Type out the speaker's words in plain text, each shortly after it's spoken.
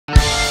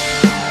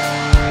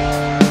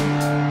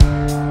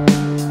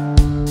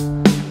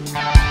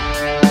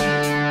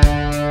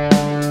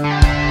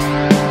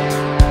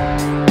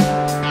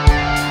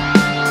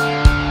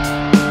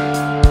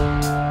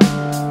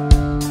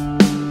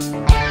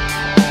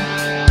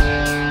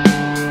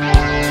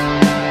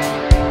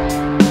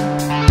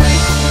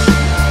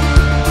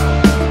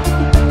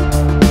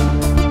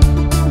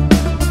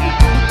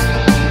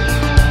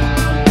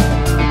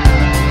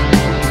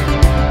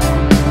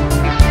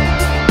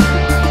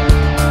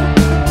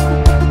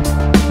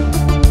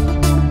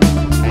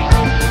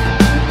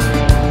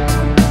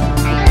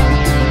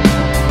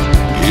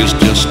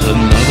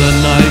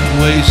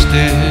faced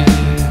it.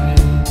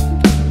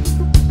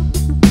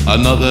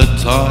 Another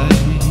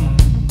time,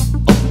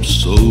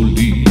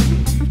 obsolete,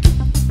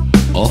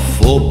 of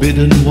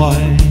forbidden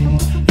wine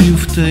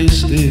you've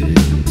tasted,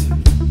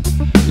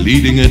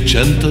 leading a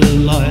gentle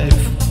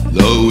life,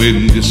 though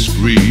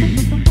indiscreet.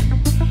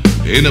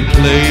 In a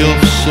play of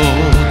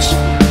swords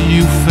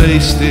you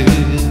faced it,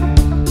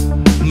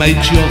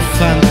 made your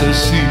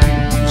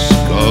fantasies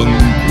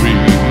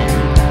concrete.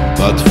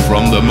 But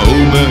from the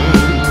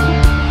moment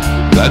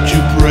that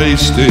you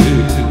praised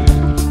it,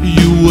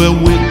 you were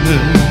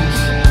witness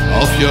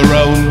of your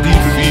own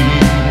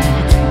defeat.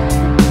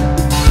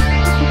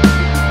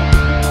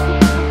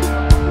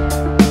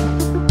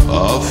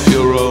 Of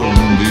your own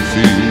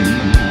defeat.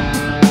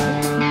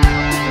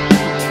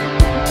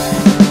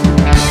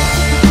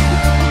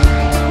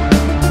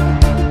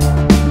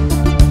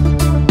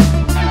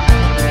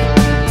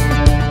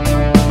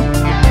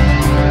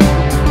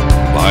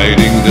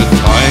 Biding the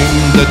time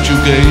that you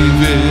gave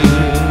it,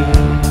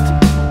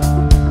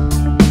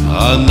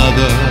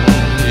 another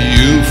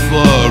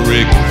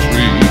euphoric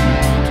treat.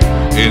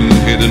 In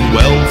hidden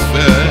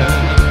welfare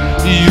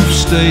you've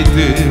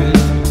stated,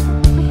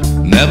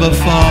 never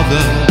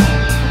farther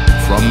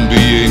from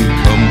being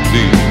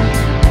complete.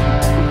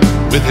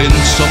 Within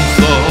some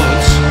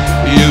thoughts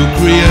you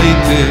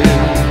created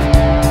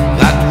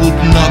that would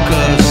knock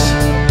us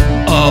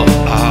off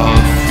our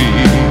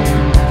feet.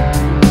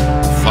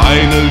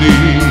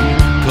 Finally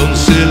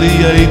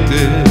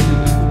conciliated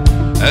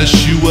as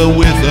you were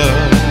with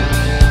us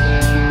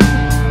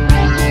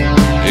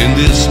in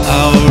this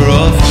hour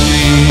of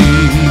need.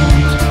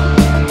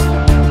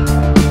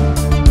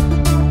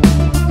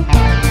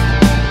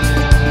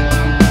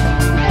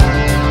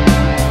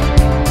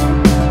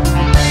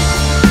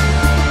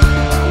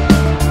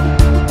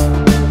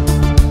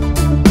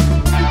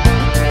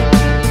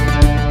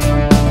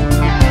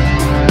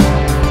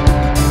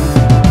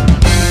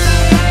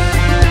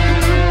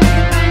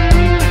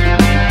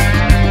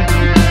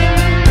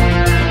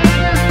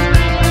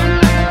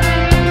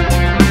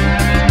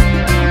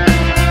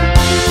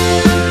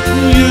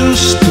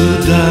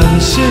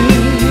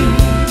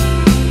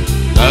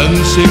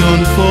 Dancing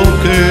on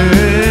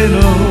volcanoes,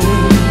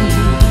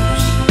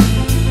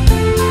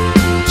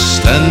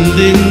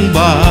 standing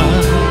by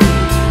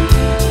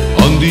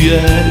on the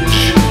edge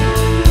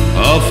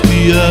of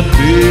the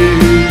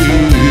abyss,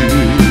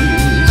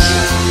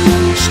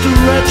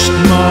 stretched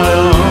my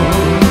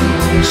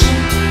arms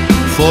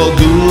for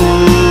good.